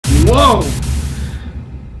Whoa!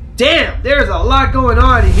 Damn, there's a lot going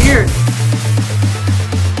on here.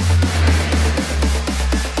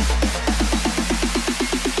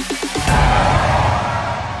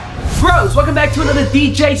 Bros, welcome back to another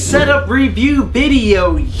DJ setup review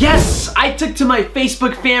video. Yes, I took to my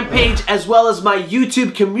Facebook fan page as well as my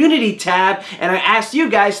YouTube community tab and I asked you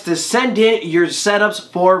guys to send in your setups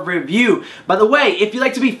for review. By the way, if you'd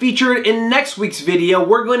like to be featured in next week's video,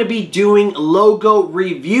 we're going to be doing logo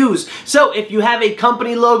reviews. So if you have a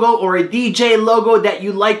company logo or a DJ logo that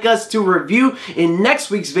you'd like us to review in next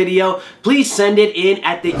week's video, please send it in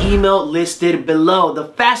at the email listed below. The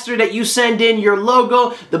faster that you send in your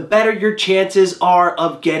logo, the better your chances are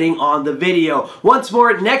of getting on the video. Once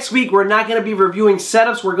more, next week we're not going to be reviewing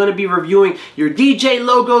setups, we're going to be reviewing your DJ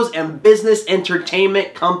logos and business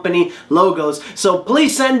entertainment company logos. So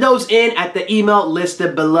please send those in at the email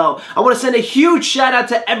listed below. I want to send a huge shout out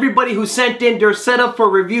to everybody who sent in their setup for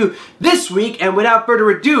review this week, and without further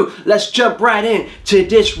ado, let's jump right in to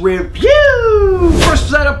this review. First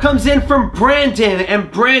setup comes in from Brandon, and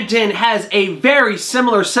Brandon has a very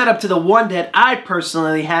similar setup to the one that I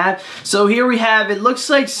personally have. So here we have, it looks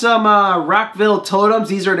like some Rockville totems.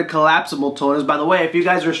 These are the collapsible totems. By the way, if you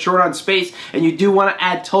guys are short on space and you do want to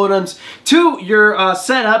add totems to your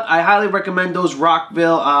setup, I highly recommend those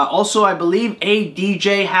Rockville. Also, I believe a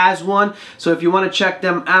DJ has one. So if you want to check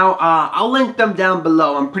them out, I'll link them down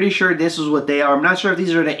below. I'm pretty sure this is what they are. I'm not sure if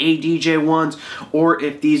these are the ADJ ones or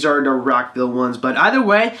if these are the Rockville ones. But either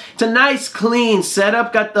way, it's a nice clean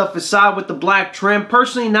setup. Got the facade with the black trim.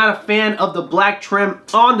 Personally, not a fan of the black trim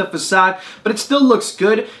on the facade, but it still looks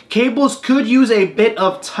good. Cables could use a bit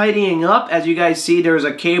of tidying up. As you guys see, there's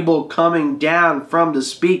a cable coming down from the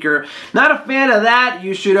speaker. Not a fan of that.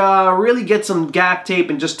 You should really get some gaff tape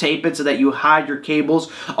and just tape it so that you hide your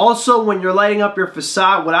cables. Also, when you're lighting up your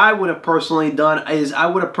facade, what I would have personally done is I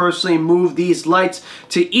would have personally moved these lights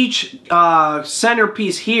to each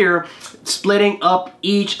centerpiece here, splitting up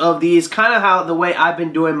each of these, kind of how the way I've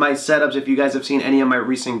been doing my setups if you guys have seen any of my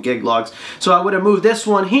recent gig logs. So I would have moved this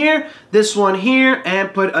one here,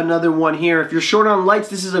 and put another one here. If you're short on lights,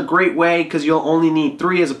 this is a great way because you'll only need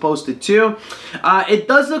 3 as opposed to 2. It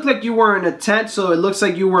does look like you were in a tent, so it looks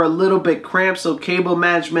like you were a little bit cramped, so cable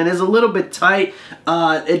management is a little bit tight.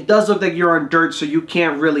 It does look like you're on dirt, so you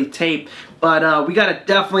can't really tape. But we gotta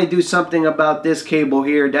definitely do something about this cable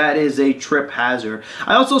here. That is a trip hazard.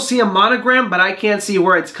 I also see a monogram, but I can't see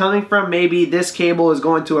where it's coming from. Maybe this cable is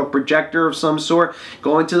going to a projector of some sort,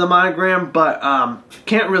 going to the monogram, but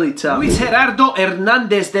can't really tell. Luis Gerardo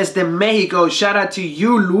Hernandez desde Mexico. Shout out to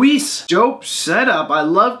you, Luis. Dope setup. I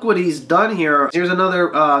love what he's done here. Here's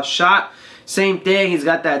another shot. Same thing, he's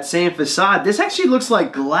got that same facade. This actually looks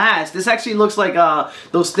like glass. This actually looks like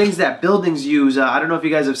those things that buildings use. I don't know if you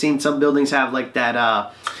guys have seen, some buildings have like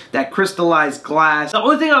that that crystallized glass. The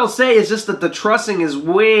only thing I'll say is just that the trussing is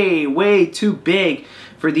way too big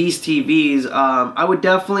for these TVs. I would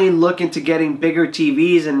definitely look into getting bigger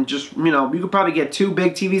TVs, and just, you know, you could probably get 2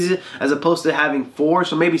 big TVs as opposed to having 4.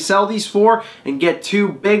 So maybe sell these 4 and get 2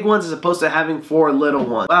 big ones as opposed to having 4 little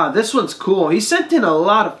ones. Wow, this one's cool. He sent in a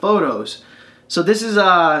lot of photos. So this is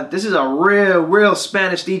a real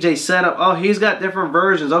Spanish DJ setup. Oh, he's got different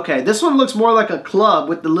versions. Okay, this one looks more like a club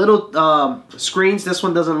with the little screens. This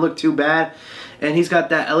one doesn't look too bad. And he's got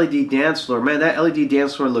that LED dance floor. Man, that LED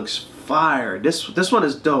dance floor looks fire. This one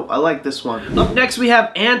is dope. I like this one. Up next we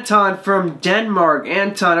have Anton from Denmark.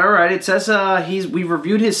 Anton, alright, it says we've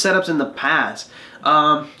reviewed his setups in the past.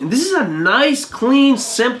 And this is a nice, clean,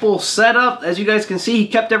 simple setup. As you guys can see, he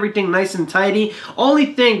kept everything nice and tidy.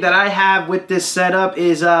 Only thing that I have with this setup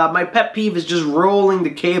is my pet peeve is just rolling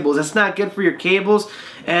the cables. That's not good for your cables.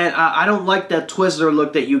 And I don't like that Twizzler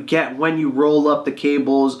look that you get when you roll up the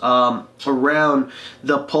cables around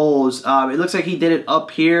the poles. It looks like he did it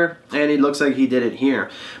up here, and it looks like he did it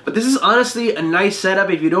here. But this is honestly a nice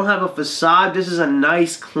setup. If you don't have a facade, this is a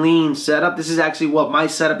nice, clean setup. This is actually what my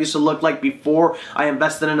setup used to look like before I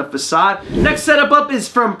invested in a facade. Next setup up is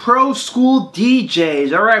from Pro School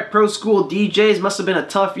DJs. Alright, Pro School DJs, must have been a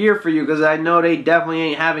tough year for you because I know they definitely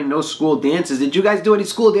ain't having no school dances. Did you guys do any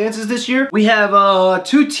school dances this year? We have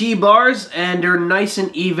 2 T-bars, and they're nice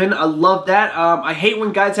and even. I love that. I hate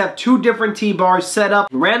when guys have 2 different T-bars set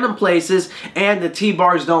up in random places and the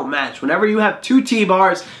T-bars don't match. Whenever you have 2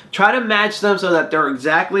 T-bars, try to match them so that they're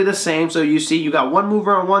exactly the same. So you see you got one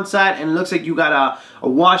mover on one side and it looks like you got a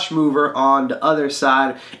wash mover on the other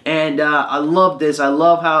side. And I love this. I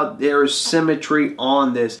love how there's symmetry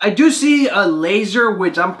on this. I do see a laser,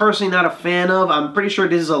 which I'm personally not a fan of. I'm pretty sure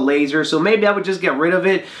this is a laser, so maybe I would just get rid of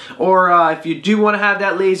it. Or if you do want to have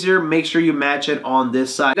that laser, make sure you match it on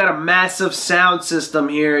this side. You got a massive sound system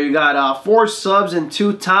here. You got 4 subs and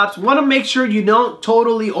 2 tops. Want to make sure you don't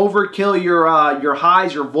totally overkill your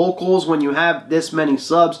highs, your vocals when you have this many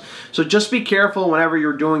subs. So just be careful whenever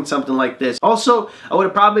you're doing something like this. Also, I would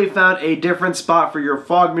have probably found a different spot for your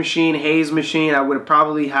fog machine, haze machine. I would have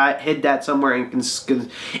probably hid that somewhere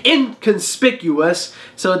inconspicuous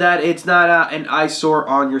so that it's not an eyesore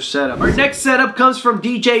on your setup. Our next setup comes from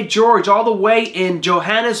DJ George, all the way in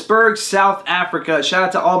Johannesburg, South Africa. Shout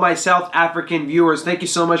out to all my South African viewers. Thank you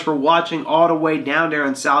so much for watching all the way down there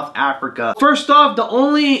in South Africa. First off, the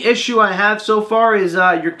only issue I have so far is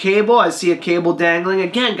your cable. I see a cable dangling.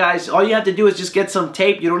 Again, guys, all you have to do is just get some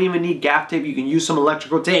tape. You don't even need gaff tape. You can use some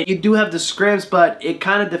electrical tape. You do have the scrims, but it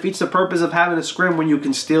kind of defeats the purpose of having a scrim when you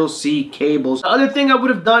can still see cables. The other thing I would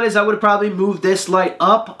have done is I would have probably moved this light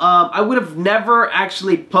up. I would have never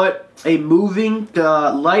actually put a moving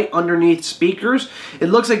light underneath speakers. It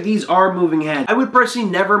looks like these are moving heads. I would personally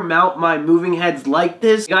never mount my moving heads like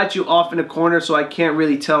this. Got you off in a corner, so I can't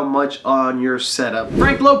really tell much on your setup.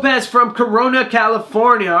 Frank Lopez from Corona,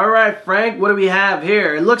 California. All right, Frank, what do we have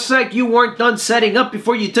here? It looks like you weren't done setting up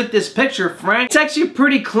before you took this picture, Frank. It's actually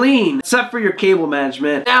pretty clean, except for your cable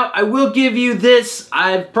management. Now, I will give you this.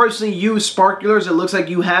 I've personally used sparklers. It looks like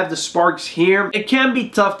you have the sparks here. It can be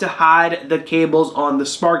tough to hide the cables on the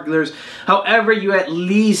sparklers. However, you at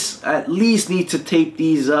least need to tape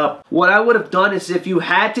these up. What I would have done is, if you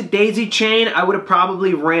had to daisy chain, I would have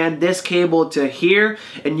probably ran this cable to here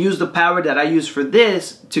and used the power that I use for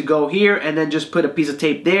this to go here, and then just put a piece of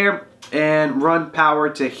tape there and run power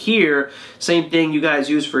to here. Same thing you guys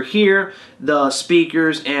use for here, the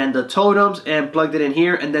speakers and the totems, and plugged it in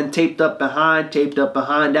here and then taped up behind.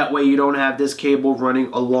 That way you don't have this cable running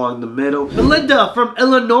along the middle. Belinda from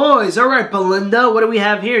Illinois. All right, Belinda, what do we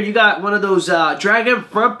have here? You got one of those Dragon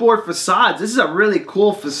frontboard facades. This is a really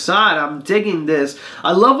cool facade. I'm digging this.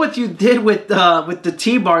 I love what you did with the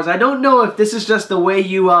T-bars. I don't know if this is just the way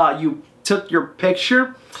you took your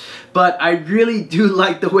picture, but I really do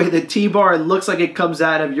like the way the T-bar looks like it comes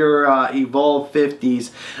out of your Evolve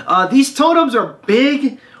 50s. These totems are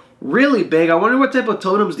big, really big. I wonder what type of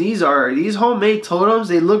totems these are. These homemade totems,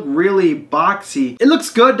 they look really boxy. It looks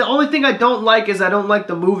good. The only thing I don't like is I don't like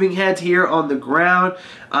the moving heads here on the ground.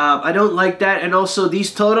 I don't like that. And also,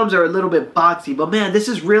 these totems are a little bit boxy. But man, this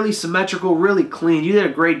is really symmetrical, really clean. You did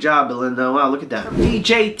a great job, Belinda. Wow, look at that.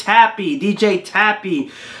 DJ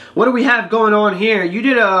Tappy. What do we have going on here? You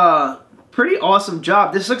did a pretty awesome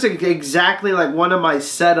job. This looks like exactly like one of my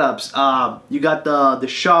setups. You got the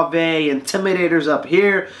Chauvet Intimidators up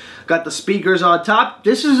here. Got the speakers on top.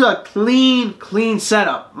 This is a clean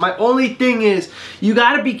setup. My only thing is, you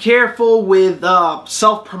gotta be careful with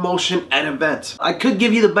self-promotion at events. I could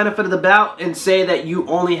give you the benefit of the doubt and say that you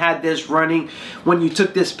only had this running when you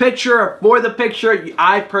took this picture or for the picture.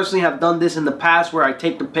 I personally have done this in the past where I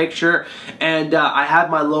take the picture and I have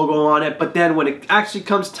my logo on it, but then when it actually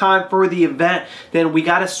comes time for the event, then we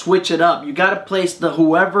gotta switch it up. You gotta place the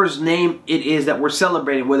whoever's name it is that we're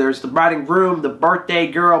celebrating, whether it's the bride and groom, the birthday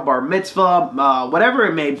girl, bar mitzvah, whatever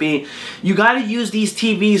it may be. You got to use these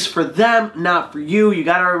TVs for them, not for you. You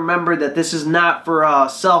got to remember that this is not for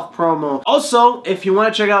self-promo. Also, if you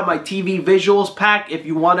want to check out my TV visuals pack, if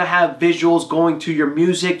you want to have visuals going to your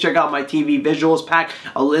music, check out my TV visuals pack.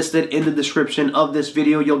 I'll list it in the description of this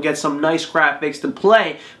video. You'll get some nice graphics to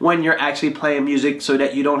play when you're actually playing music so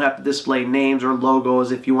that you don't have to display names or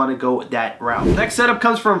logos if you want to go that route. Next setup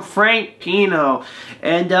comes from Frank Pino,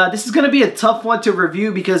 and this is going to be a tough one to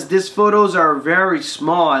review because these photos are very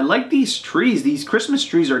small. I like these trees. These Christmas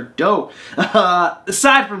trees are dope.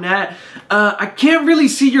 Aside from that, I can't really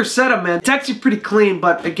see your setup, man. It's actually pretty clean,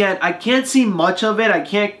 but again, I can't see much of it. I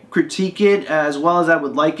can't critique it as well as I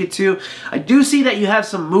would like it to. I do see that you have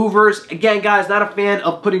some movers. Again, guys, not a fan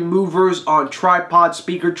of putting movers on tripods,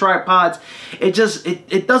 speaker tripods.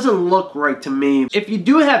 It doesn't look right to me. If you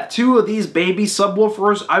do have 2 of these baby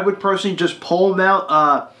subwoofers, I would personally just pole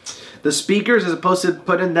mount the speakers as opposed to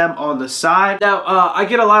putting them on the side. Now, I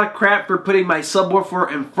get a lot of crap for putting my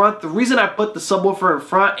subwoofer in front. The reason I put the subwoofer in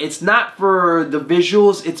front, it's not for the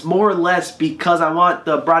visuals. It's more or less because I want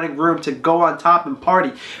the bride and groom to go on top and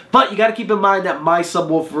party. But you got to keep in mind that my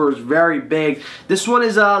subwoofer is very big. This one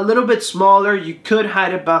is a little bit smaller. You could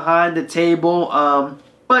hide it behind the table,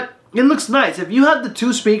 but it looks nice. If you have the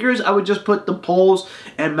 2 speakers, I would just put the poles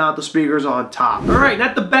and mount the speakers on top. Alright,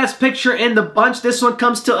 not the best picture in the bunch. This one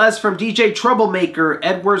comes to us from DJ Troublemaker,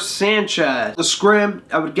 Edward Sanchez. The scrim,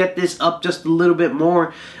 I would get this up just a little bit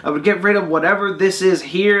more. I would get rid of whatever this is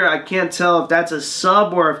here. I can't tell if that's a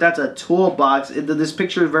sub or if that's a toolbox. This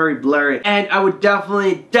picture is very blurry. And I would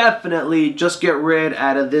definitely just get rid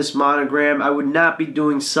out of this monogram. I would not be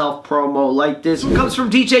doing self-promo like this. It comes from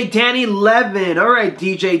DJ Danny Levin. Alright,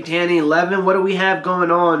 DJ Danny 11, what do we have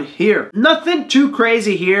going on here? Nothing too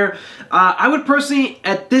crazy here. I would personally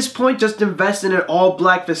at this point just invest in an all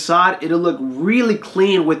black facade. It'll look really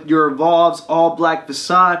clean with your Evolves all black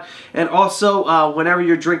facade, and also whenever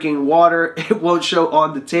you're drinking water it won't show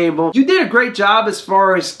on the table. You did a great job as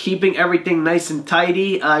far as keeping everything nice and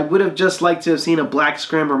tidy. I would have just liked to have seen a black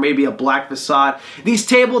scrim or maybe a black facade. These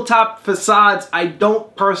tabletop facades I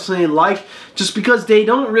don't personally like, just because they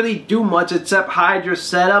don't really do much except hide your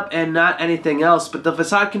setup and not anything else. But the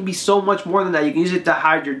facade can be so much more than that. You can use it to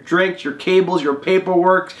hide your drinks, your cables, your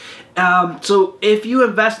paperwork. So if you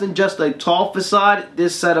invest in just a tall facade,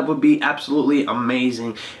 this setup would be absolutely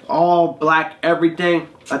amazing. All black everything.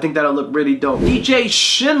 I think that'll look really dope. DJ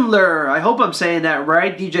Schindler, I hope I'm saying that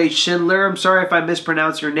right. DJ Schindler, I'm sorry if I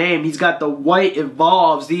mispronounce your name. He's got the white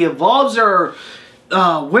Evolves. The Evolves are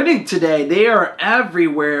winning today. They are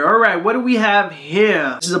everywhere. Alright, what do we have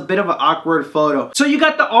here? This is a bit of an awkward photo. So you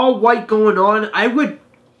got the all white going on. I would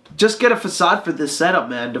just get a facade for this setup,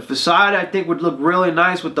 man. The facade I think would look really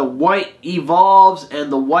nice with the white Evolves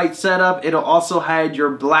and the white setup. It'll also hide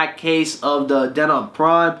your black case of the Denon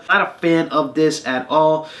Prime. Not a fan of this at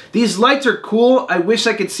all. These lights are cool. I wish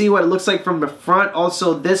I could see what it looks like from the front.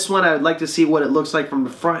 Also, this one I would like to see what it looks like from the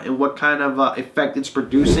front and what kind of effect it's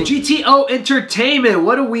producing. GTO Entertainment,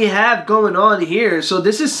 what do we have going on here? So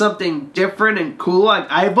this is something different and cool.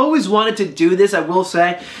 I've always wanted to do this, I will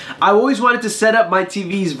say. I always wanted to set up my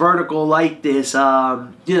TVs vertical like this,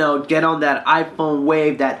 you know, get on that iPhone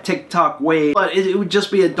wave, that TikTok wave, but it would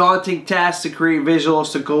just be a daunting task to create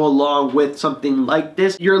visuals to go along with something like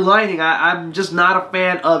this. Your lighting, I'm just not a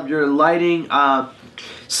fan of your lighting.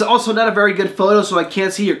 It's also not a very good photo, so I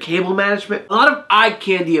can't see your cable management. A lot of eye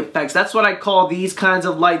candy effects. That's what I call these kinds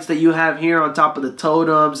of lights that you have here on top of the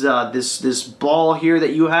totems. This ball here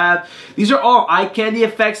that you have. These are all eye candy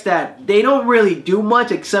effects that they don't really do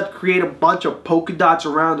much except create a bunch of polka dots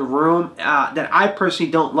around the room that I personally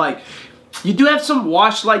don't like. You do have some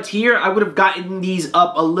wash lights here. I would have gotten these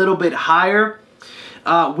up a little bit higher.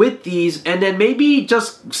 With these, and then maybe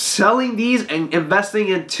just selling these and investing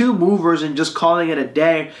in 2 movers and just calling it a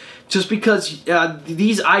day, just because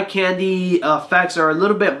these eye candy effects are a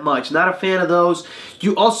little bit much. Not a fan of those.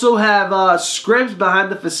 You also have scrims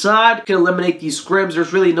behind the facade. You can eliminate these scrims.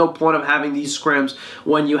 There's really no point of having these scrims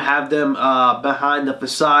when you have them behind the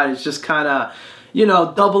facade. It's just kind of, you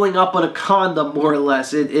know, doubling up on a condom, more or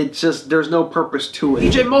less. It's just, there's no purpose to it.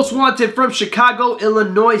 DJ Most Wanted from Chicago,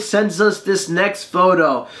 Illinois sends us this next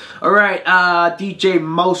photo. Alright, DJ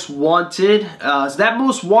Most Wanted. Is that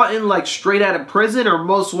Most Wanted like straight out of prison, or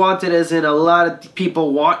Most Wanted as in a lot of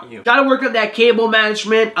people want you? Gotta work on that cable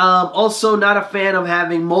management. Also not a fan of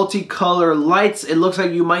having multicolor lights. It looks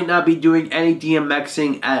like you might not be doing any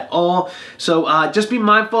DMXing at all. So just be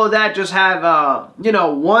mindful of that. Just have, you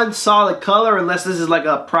know, one solid color, unless this is like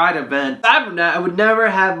a Pride event. Aside from that, I would never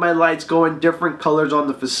have my lights go in different colors on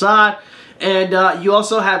the facade. And you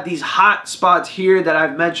also have these hot spots here that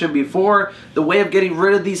I've mentioned before. The way of getting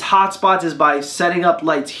rid of these hot spots is by setting up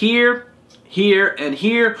lights here, here, and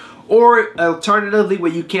here. Or alternatively,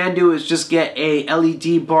 what you can do is just get a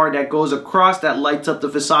LED bar that goes across that lights up the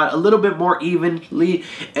facade a little bit more evenly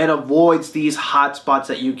and avoids these hot spots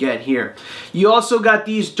that you get here. You also got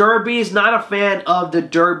these derbies. Not a fan of the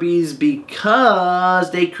derbies because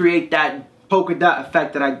they create that polka dot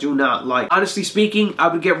effect that I do not like. Honestly speaking, I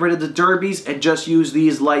would get rid of the derbies and just use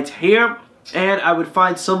these lights here. And I would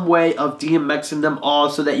find some way of DMXing them all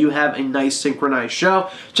so that you have a nice synchronized show.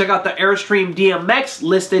 Check out the Airstream DMX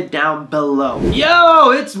listed down below. Yo,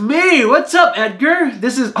 it's me! What's up, Edgar?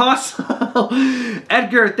 This is awesome.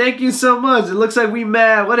 Edgar, thank you so much. It looks like we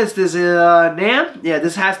met. What is this, Nam? Yeah,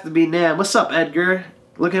 this has to be Nam. What's up, Edgar?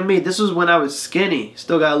 Look at me. This was when I was skinny.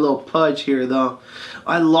 Still got a little pudge here, though.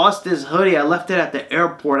 I lost this hoodie. I left it at the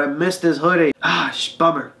airport. I missed this hoodie. Ah,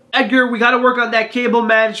 bummer. Edgar, we gotta work on that cable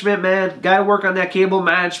management, man. Gotta work on that cable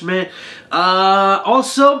management.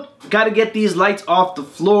 Also, gotta get these lights off the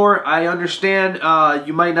floor. I understand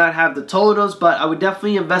you might not have the totems, but I would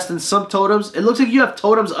definitely invest in some totems. It looks like you have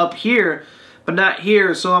totems up here, but not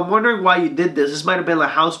here. So I'm wondering why you did this. This might have been a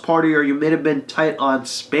house party, or you may have been tight on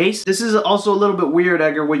space. This is also a little bit weird,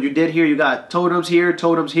 Edgar, what you did here. You got totems here,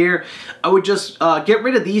 totems here. I would just get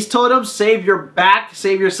rid of these totems, save your back,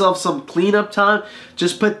 save yourself some cleanup time.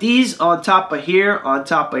 Just put these on top of here, on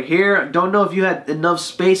top of here. Don't know if you had enough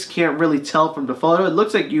space, can't really tell from the photo. It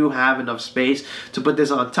looks like you have enough space to put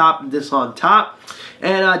this on top and this on top.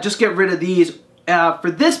 And just get rid of these.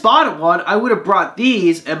 For this bottom one, I would have brought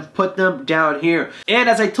these and put them down here. And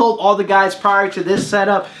as I told all the guys prior to this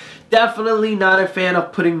setup, definitely not a fan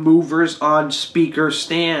of putting movers on speaker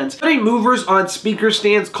stands. Putting movers on speaker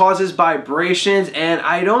stands causes vibrations, and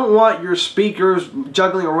I don't want your speakers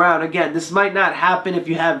juggling around. Again, this might not happen if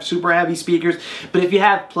you have super heavy speakers, but if you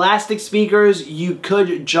have plastic speakers, you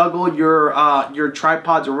could juggle your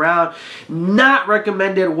tripods around. Not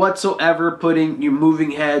recommended whatsoever putting your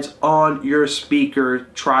moving heads on your speaker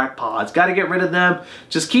tripods. Got to get rid of them.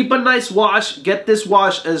 Just keep a nice wash. Get this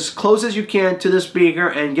wash as close as you can to the speaker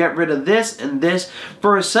and get rid of this and this.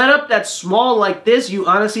 For a setup that's small like this, you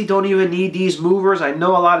honestly don't even need these movers. I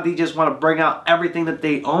know a lot of DJs want to bring out everything that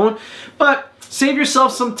they own, but save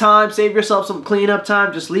yourself some time, save yourself some cleanup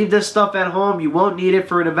time. Just leave this stuff at home. You won't need it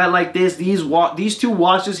for an event like this. These two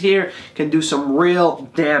washes here can do some real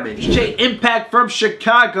damage. DJ Impact from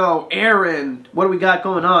Chicago. Aaron, what do we got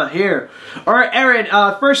going on here? Alright, Aaron,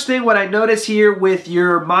 first thing, what I noticed here with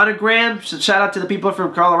your monogram, shout out to the people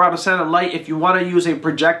from Colorado Sound and Light. If you want to use a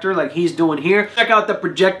projector like he's doing here, check out the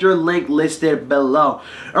projector link listed below.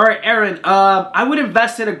 Alright, Aaron, I would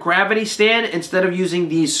invest in a gravity stand instead of using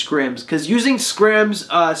these scrims, because using scrims,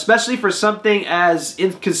 especially for something as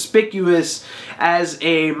inconspicuous as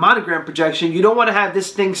a monogram projection, you don't want to have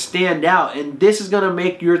this thing stand out, and this is going to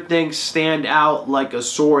make your thing stand out like a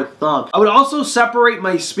sore thumb. I would also separate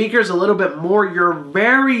my speakers a little bit more. You're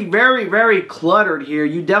very, very, very cluttered here.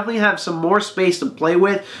 You definitely have some more space to play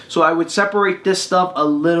with, so I would separate this stuff a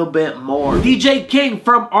little bit more. DJ King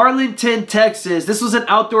from Arlington, Texas. This was an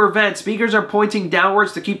outdoor event. Speakers are pointing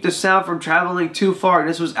downwards to keep the sound from traveling too far.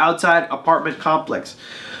 This was outside apartment complex.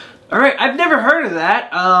 Alright, I've never heard of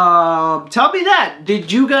that. Tell me that.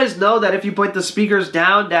 Did you guys know that if you point the speakers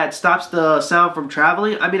down, that stops the sound from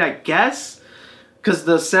traveling? I mean, I guess, because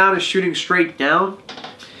the sound is shooting straight down.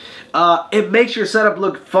 It makes your setup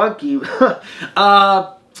look funky.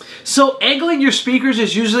 So angling your speakers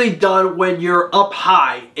is usually done when you're up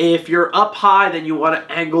high. If you're up high, then you want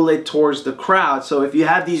to angle it towards the crowd. So if you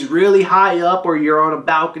have these really high up, or you're on a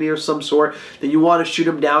balcony or some sort, then you want to shoot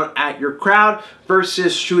them down at your crowd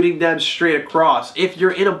versus shooting them straight across. If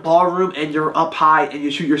you're in a ballroom and you're up high and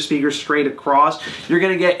you shoot your speakers straight across, you're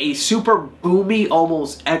going to get a super boomy,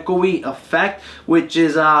 almost echoey effect, which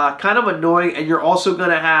is kind of annoying, and you're also going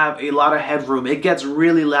to have a lot of headroom. It gets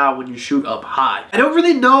really loud when you shoot up high. I don't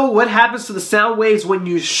really know what happens to the sound waves when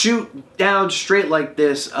you shoot down straight like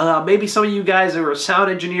this. Maybe some of you guys are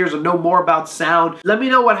sound engineers or know more about sound. Let me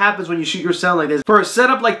know what happens when you shoot your sound like this. For a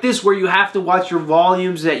setup like this where you have to watch your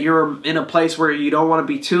volumes, that you're in a place where you don't want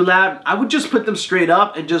to be too loud, I would just put them straight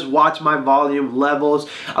up and just watch my volume levels.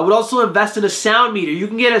 I would also invest in a sound meter. You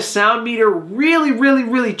can get a sound meter really, really,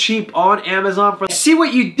 really cheap on Amazon. See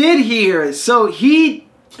what you did here. So he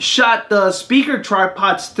shot the speaker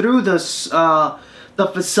tripods through the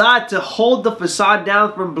facade to hold the facade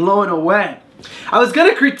down from blowing away. I was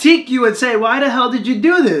gonna critique you and say, why the hell did you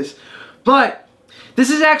do this? But this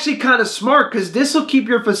is actually kind of smart, because this will keep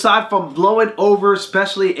your facade from blowing over,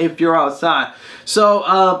 especially if you're outside. So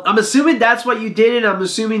I'm assuming that's what you did, and I'm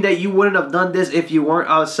assuming that you wouldn't have done this if you weren't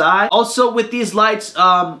outside. Also, with these lights,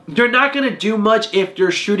 you're not going to do much if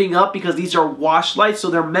you're shooting up, because these are wash lights, so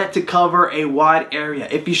they're meant to cover a wide area.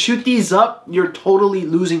 If you shoot these up, you're totally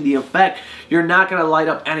losing the effect. You're not going to light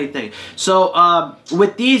up anything. So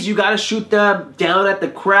with these, you got to shoot them down at the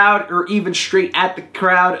crowd, or even straight at the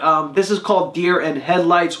crowd. This is called deer and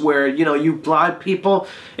headlights, where, you know, you blind people.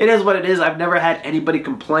 It is what it is. I've never had anybody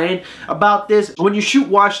complain about this. When you shoot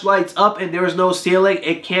wash lights up and there is no ceiling,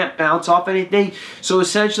 it can't bounce off anything. So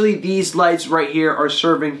essentially, these lights right here are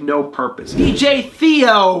serving no purpose. DJ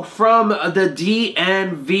Theo from the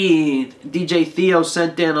DNV. DJ Theo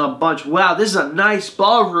sent in a bunch. Wow, this is a nice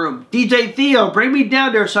ballroom. DJ Theo, bring me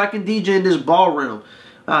down there so I can DJ in this ballroom.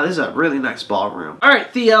 Wow, this is a really nice ballroom.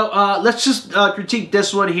 Alright, Theo, let's just critique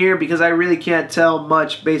this one here, because I really can't tell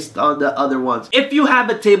much based on the other ones. If you have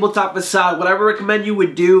a tabletop facade, what I would recommend you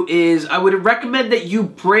would do is, I would recommend that you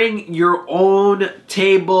bring your own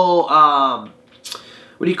table,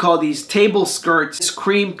 what do you call these? Table skirts. This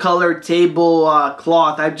cream colored table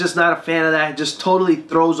cloth. I'm just not a fan of that. It just totally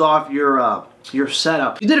throws off your your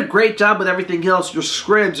setup. You did a great job with everything else. Your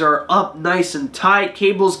scribs are up nice and tight.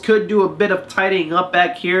 Cables could do a bit of tightening up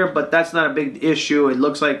back here, but that's not a big issue. It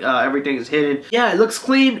looks like everything is hidden. Yeah, it looks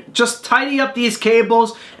clean. Just tidy up these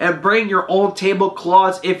cables and bring your own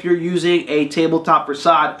tablecloths if you're using a tabletop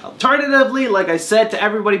facade. Alternatively, like I said to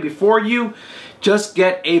everybody before you, just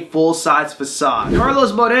get a full-size facade.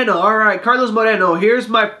 Carlos Moreno. Alright, Carlos Moreno. Here's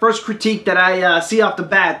my first critique that I see off the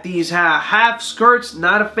bat. These half skirts,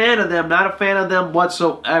 not a fan of them. Not a fan of them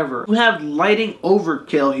whatsoever. You have lighting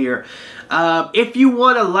overkill here. If you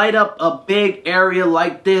want to light up a big area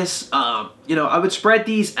like this, you know, I would spread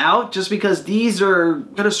these out just because these are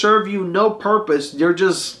going to serve you no purpose. They're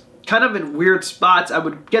just kind of in weird spots. I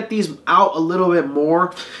would get these out a little bit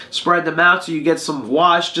more, spread them out so you get some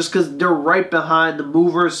wash, just because they're right behind the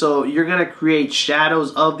movers, so you're going to create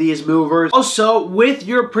shadows of these movers. Also, with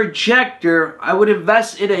your projector, I would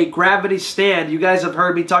invest in a gravity stand. You guys have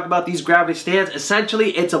heard me talk about these gravity stands.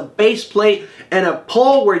 Essentially, it's a base plate and a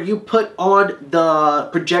pole where you put on the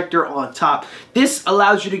projector on top. This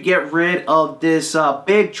allows you to get rid of this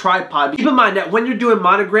big tripod. Keep in mind that when you're doing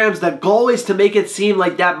monograms, the goal is to make it seem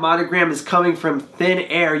like that monogram is coming from thin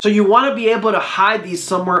air. So you want to be able to hide these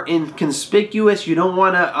somewhere inconspicuous. You don't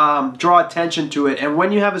want to draw attention to it. And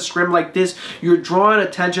when you have a scrim like this, you're drawing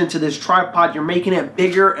attention to this tripod. You're making it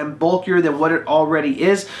bigger and bulkier than what it already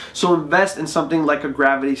is. So invest in something like a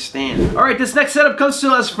gravity stand. Alright, this next setup comes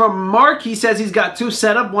to us from Mark. He says he's got two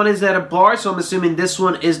setup. One is at a bar, so I'm assuming this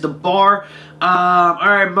one is the bar.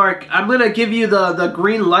 Alright, Mark, I'm gonna give you the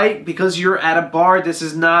green light because you're at a bar. This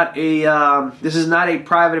is not a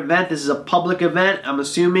private event. This is a public event, I'm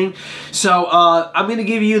assuming. So I'm gonna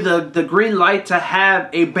give you the green light to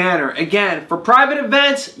have a banner. Again, for private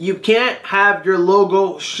events, you can't have your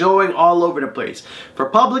logo showing all over the place. For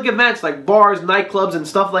public events like bars, nightclubs, and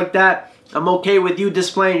stuff like that, I'm okay with you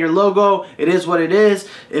displaying your logo. It is what it is.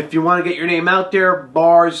 If you want to get your name out there,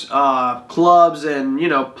 bars, clubs, and, you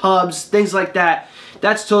know, pubs, things like that,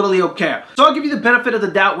 that's totally okay. So I'll give you the benefit of the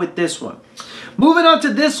doubt with this one. Moving on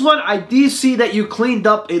to this one, I do see that you cleaned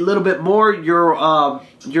up a little bit more. Your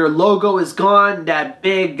logo is gone. That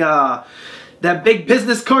big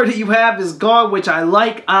business card that you have is gone, which I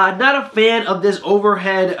like. Not a fan of this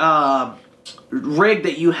overhead rig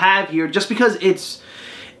that you have here, just because it's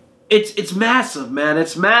massive, man.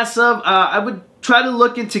 It's massive. I would try to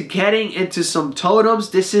look into getting into some totems.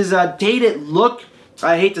 This is a dated look.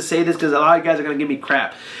 I hate to say this because a lot of guys are going to give me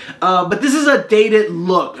crap. But this is a dated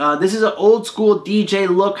look. This is an old school DJ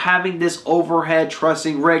look, having this overhead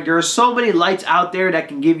trussing rig. There are so many lights out there that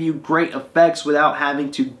can give you great effects without having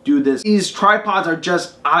to do this. These tripods are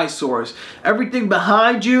just eyesores. Everything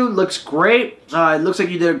behind you looks great. It looks like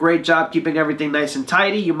you did a great job keeping everything nice and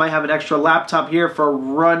tidy. You might have an extra laptop here for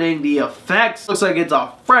running the effects. Looks like it's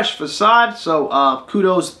a fresh facade, so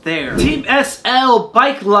kudos there. Team SL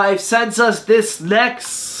Bike Life sends us this next...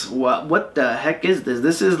 What the heck is this?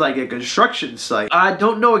 This is like a construction site. I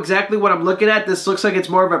don't know exactly what I'm looking at. This looks like it's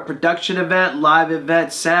more of a production event, live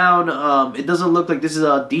event, sound. It doesn't look like this is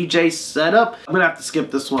a DJ setup. I'm gonna have to skip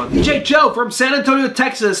this one. DJ Joe from San Antonio,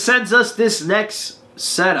 Texas sends us this next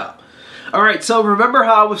setup. Alright, so remember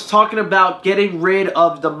how I was talking about getting rid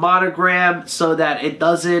of the monogram so that it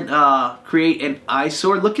doesn't create an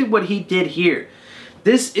eyesore? Look at what he did here.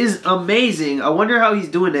 This is amazing. I wonder how he's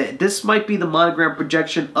doing it. This might be the monogram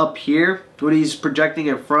projection up here, what he's projecting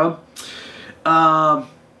it from.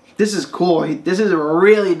 This is cool. This is a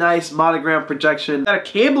really nice monogram projection. Got a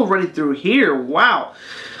cable running through here. Wow.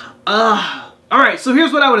 Alright, so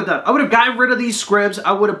here's what I would have done. I would have gotten rid of these scribs.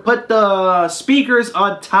 I would have put the speakers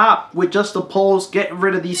on top with just the poles, getting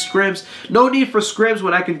rid of these scribs. No need for scribs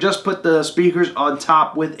when I can just put the speakers on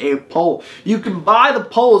top with a pole. You can buy the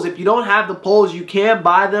poles. If you don't have the poles, you can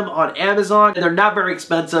buy them on Amazon. And they're not very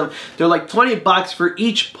expensive. They're like 20 bucks for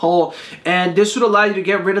each pole. And this would allow you to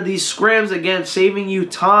get rid of these scribs, again, saving you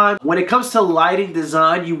time. When it comes to lighting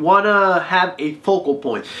design, you want to have a focal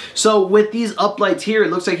point. So with these uplights here,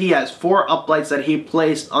 it looks like he has 4 uplights that he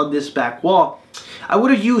placed on this back wall. I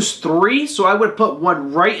would have used 3, so I would put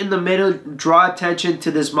one right in the middle, draw attention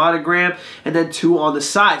to this monogram, and then 2 on the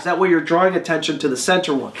sides. That way you're drawing attention to the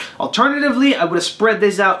center one. Alternatively, I would have spread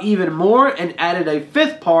this out even more and added a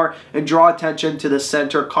 5th part and draw attention to the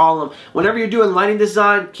center column. Whenever you're doing lighting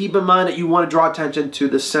design, keep in mind that you want to draw attention to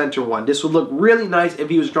the center one. This would look really nice if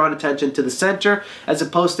he was drawing attention to the center as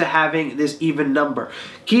opposed to having this even number.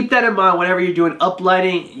 Keep that in mind whenever you're doing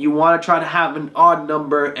uplighting. You want to try to have an odd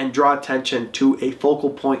number and draw attention to a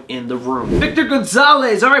focal point in the room. Victor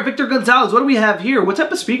Gonzalez. Alright, Victor Gonzalez, what do we have here? What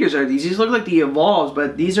type of speakers are these? These look like the Evolves,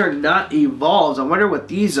 but these are not Evolves. I wonder what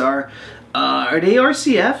these are. Are they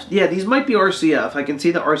RCF? Yeah, these might be RCF. I can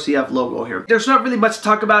see the RCF logo here. There's not really much to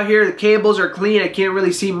talk about here. The cables are clean. I can't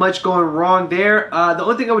really see much going wrong there. The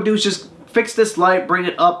only thing I would do is just fix this light, bring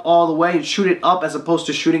it up all the way, and shoot it up as opposed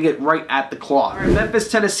to shooting it right at the cloth. All right, Memphis,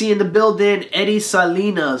 Tennessee in the building. Eddie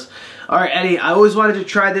Salinas. All right, Eddie, I always wanted to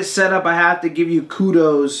try this setup. I have to give you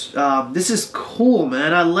kudos. This is cool,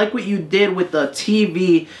 man. I like what you did with the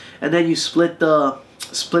TV, and then you split the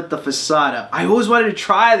facade up. I always wanted to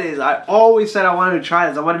try this. I always said I wanted to try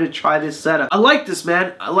this. I wanted to try this setup. I like this,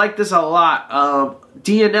 man. I like this a lot.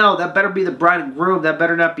 DNL, that better be the bride and groom. That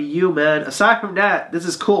better not be you, man. Aside from that, this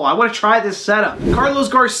is cool. I want to try this setup. Carlos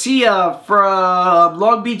Garcia from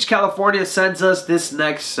Long Beach, California sends us this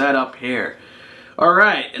next setup here.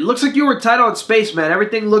 Alright, it looks like you were tight on space, man.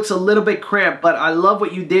 Everything looks a little bit cramped, but I love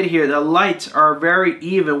what you did here. The lights are very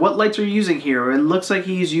even. What lights are you using here? It looks like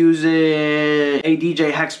he's using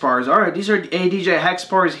ADJ hex bars. Alright, these are ADJ hex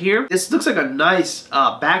bars here. This looks like a nice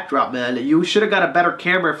backdrop, man. You should have got a better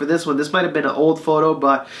camera for this one. This might have been an old photo,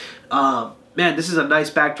 but man, this is a nice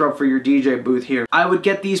backdrop for your DJ booth here. I would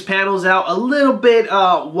get these panels out a little bit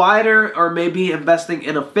wider, or maybe investing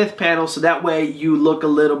in a 5th panel so that way you look a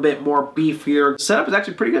little bit more beefier. The setup is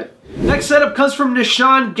actually pretty good. Next setup comes from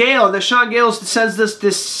Nishan Gale. Nishan Gale sends us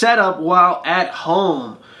this setup while at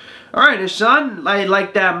home. Alright, Nishan, I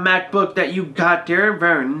like that MacBook that you got there.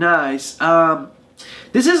 Very nice.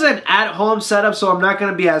 This is an at-home setup, so I'm not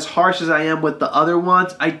going to be as harsh as I am with the other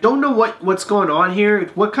ones. I don't know what's going on here.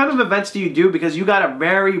 What kind of events do you do? Because you got a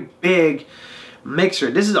very big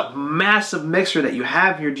mixer. This is a massive mixer that you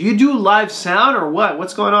have here. Do you do live sound or what?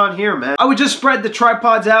 What's going on here, man? I would just spread the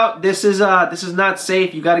tripods out. This is not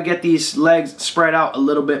safe. You got to get these legs spread out a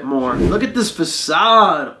little bit more. Look at this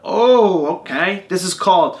facade. Oh, okay. This is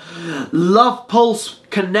called Love Pulse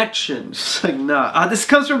Connections. Like, nah. This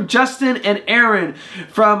comes from Justin and Aaron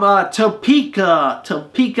from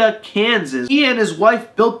Topeka, Kansas. He and his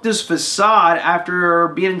wife built this facade after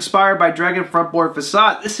being inspired by Dragon Frontboard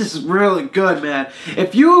facade. This is really good, man.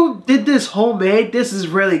 If you did this homemade, this is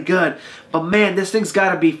really good. But man, this thing's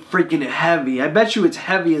gotta be freaking heavy. I bet you it's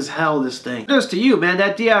heavy as hell, this thing. Kudos to you, man.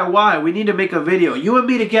 That DIY, we need to make a video. You and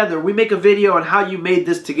me together, we make a video on how you made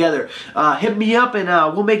this together. Hit me up and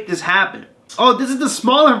we'll make this happen. Oh, this is the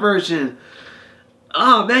smaller version.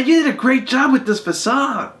 Oh, man, you did a great job with this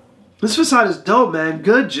facade. This facade is dope, man.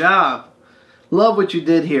 Good job. Love what you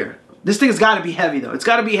did here. This thing has got to be heavy, though. It's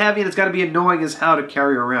got to be heavy, and it's got to be annoying as hell to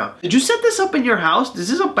carry around. Did you set this up in your house? Is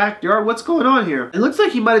this a backyard? What's going on here? It looks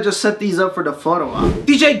like he might have just set these up for the photo op.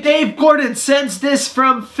 DJ Dave Gordon sends this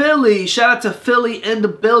from Philly. Shout out to Philly in the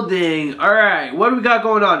building. All right, what do we got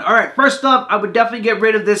going on? All right, first up, I would definitely get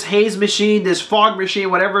rid of this haze machine, this fog machine,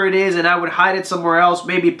 whatever it is, and I would hide it somewhere else.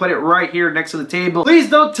 Maybe put it right here next to the table. Please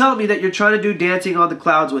don't tell me that you're trying to do Dancing on the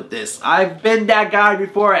Clouds with this. I've been that guy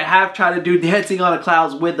before. I have tried to do Dancing on the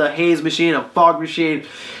Clouds with a haze machine, a fog machine,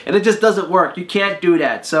 and it just doesn't work. You can't do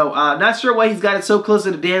that. So not sure why he's got it so close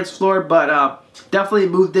to the dance floor, but definitely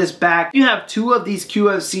move this back. You have 2 of these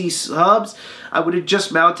QFC subs. I would have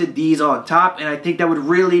just mounted these on top, and I think that would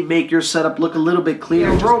really make your setup look a little bit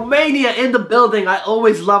cleaner. Romania in the building. I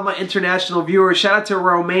always love my international viewers. Shout out to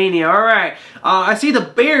Romania. All right. I see the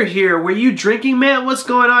bear here. Were you drinking, man? What's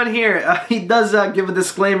going on here? He does give a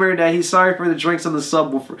disclaimer that he's sorry for the drinks on the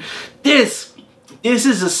subwoofer. This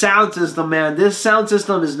is a sound system, man. This sound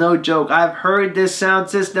system is no joke. I've heard this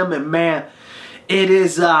sound system, and man, it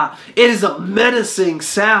is a menacing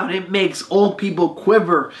sound. It makes old people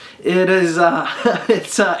quiver. It is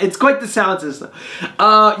it's quite the sound system.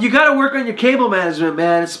 You got to work on your cable management,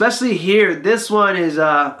 man. Especially here. This one is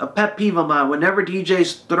a pet peeve of mine. Whenever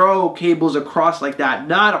DJs throw cables across like that,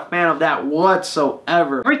 not a fan of that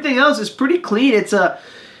whatsoever. Everything else is pretty clean.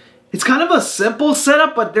 It's kind of a simple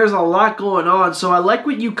setup, but there's a lot going on, so I like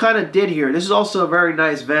what you kind of did here. This is also a very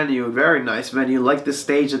nice venue, like the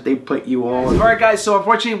stage that they put you on. Alright guys, so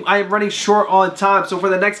unfortunately I am running short on time, so for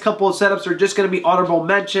the next couple of setups are just going to be honorable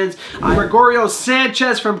mentions. Gregorio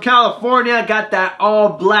Sanchez from California got that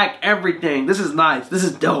all black everything. This is nice, this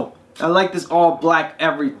is dope. I like this all black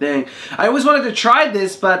everything. I always wanted to try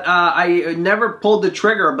this, but I never pulled the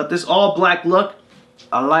trigger, but this all black look,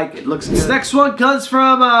 I like it. Looks good. This next one comes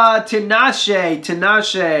from Tinashe.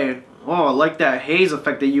 Oh, I like that haze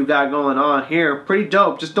effect that you got going on here. Pretty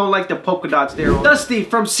dope. Just don't like the polka dots there. Dusty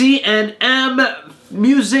from C&M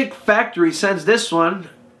Music Factory sends this one.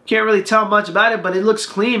 Can't really tell much about it, but it looks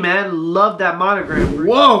clean, man. Love that monogram.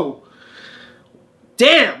 Whoa!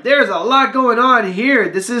 Damn, there's a lot going on here.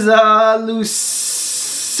 This is Luceto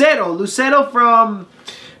from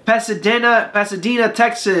Pasadena,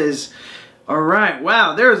 Texas. Alright,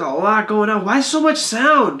 wow, there's a lot going on. Why so much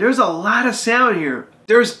sound? There's a lot of sound here.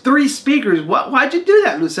 There's 3 speakers. Why'd you do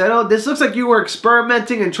that, Lucero? This looks like you were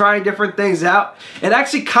experimenting and trying different things out. It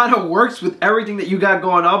actually kind of works with everything that you got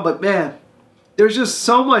going on, but man, there's just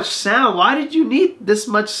so much sound. Why did you need this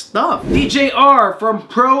much stuff? DJ R from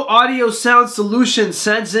Pro Audio Sound Solutions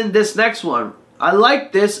sends in this next one. I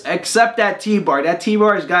like this, except that T-bar. That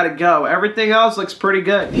T-bar has got to go. Everything else looks pretty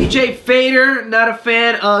good. DJ Fader, not a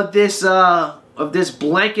fan of this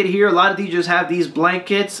blanket here. A lot of DJs have these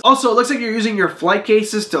blankets. Also, it looks like you're using your flight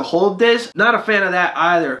cases to hold this. Not a fan of that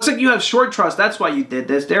either. Looks like you have short truss. That's why you did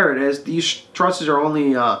this. There it is. These trusses are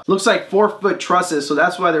only looks like 4-foot trusses, so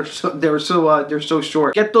that's why they're so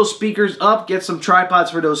short. Get those speakers up. Get some tripods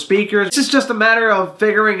for those speakers. This is just a matter of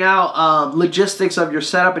figuring out logistics of your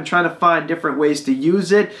setup and trying to find different ways to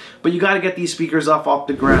use it. But you got to get these speakers off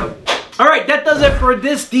the ground. Alright, that does it for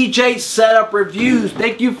this DJ setup reviews.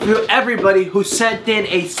 Thank you for everybody who sent in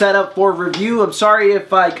a setup for review. I'm sorry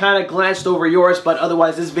if I kind of glanced over yours, but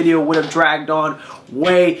otherwise this video would have dragged on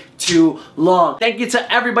way too long. Thank you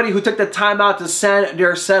to everybody who took the time out to send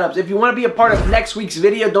their setups. If you want to be a part of next week's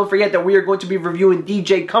video, don't forget that we are going to be reviewing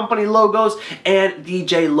DJ company logos and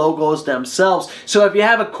DJ logos themselves. So if you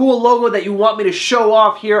have a cool logo that you want me to show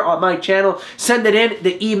off here on my channel, send it in.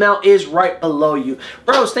 The email is right below you.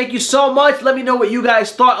 Bros, thank you so much. Let me know what you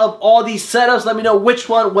guys thought of all these setups. Let me know which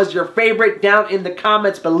one was your favorite down in the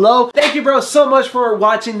comments below. Thank you, bros, so much for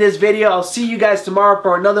watching this video. I'll see you guys tomorrow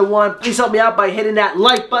for another one. Please help me out by hitting that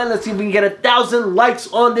like button. Let's see if we can get 1,000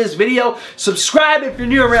 likes on this video. Subscribe if you're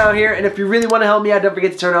new around here, and if you really want to help me out, don't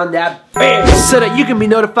forget to turn on that bell so that you can be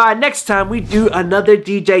notified next time we do another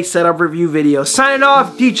DJ setup review video. Signing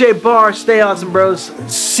off, DJ Barr. Stay awesome, bros.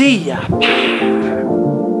 See ya.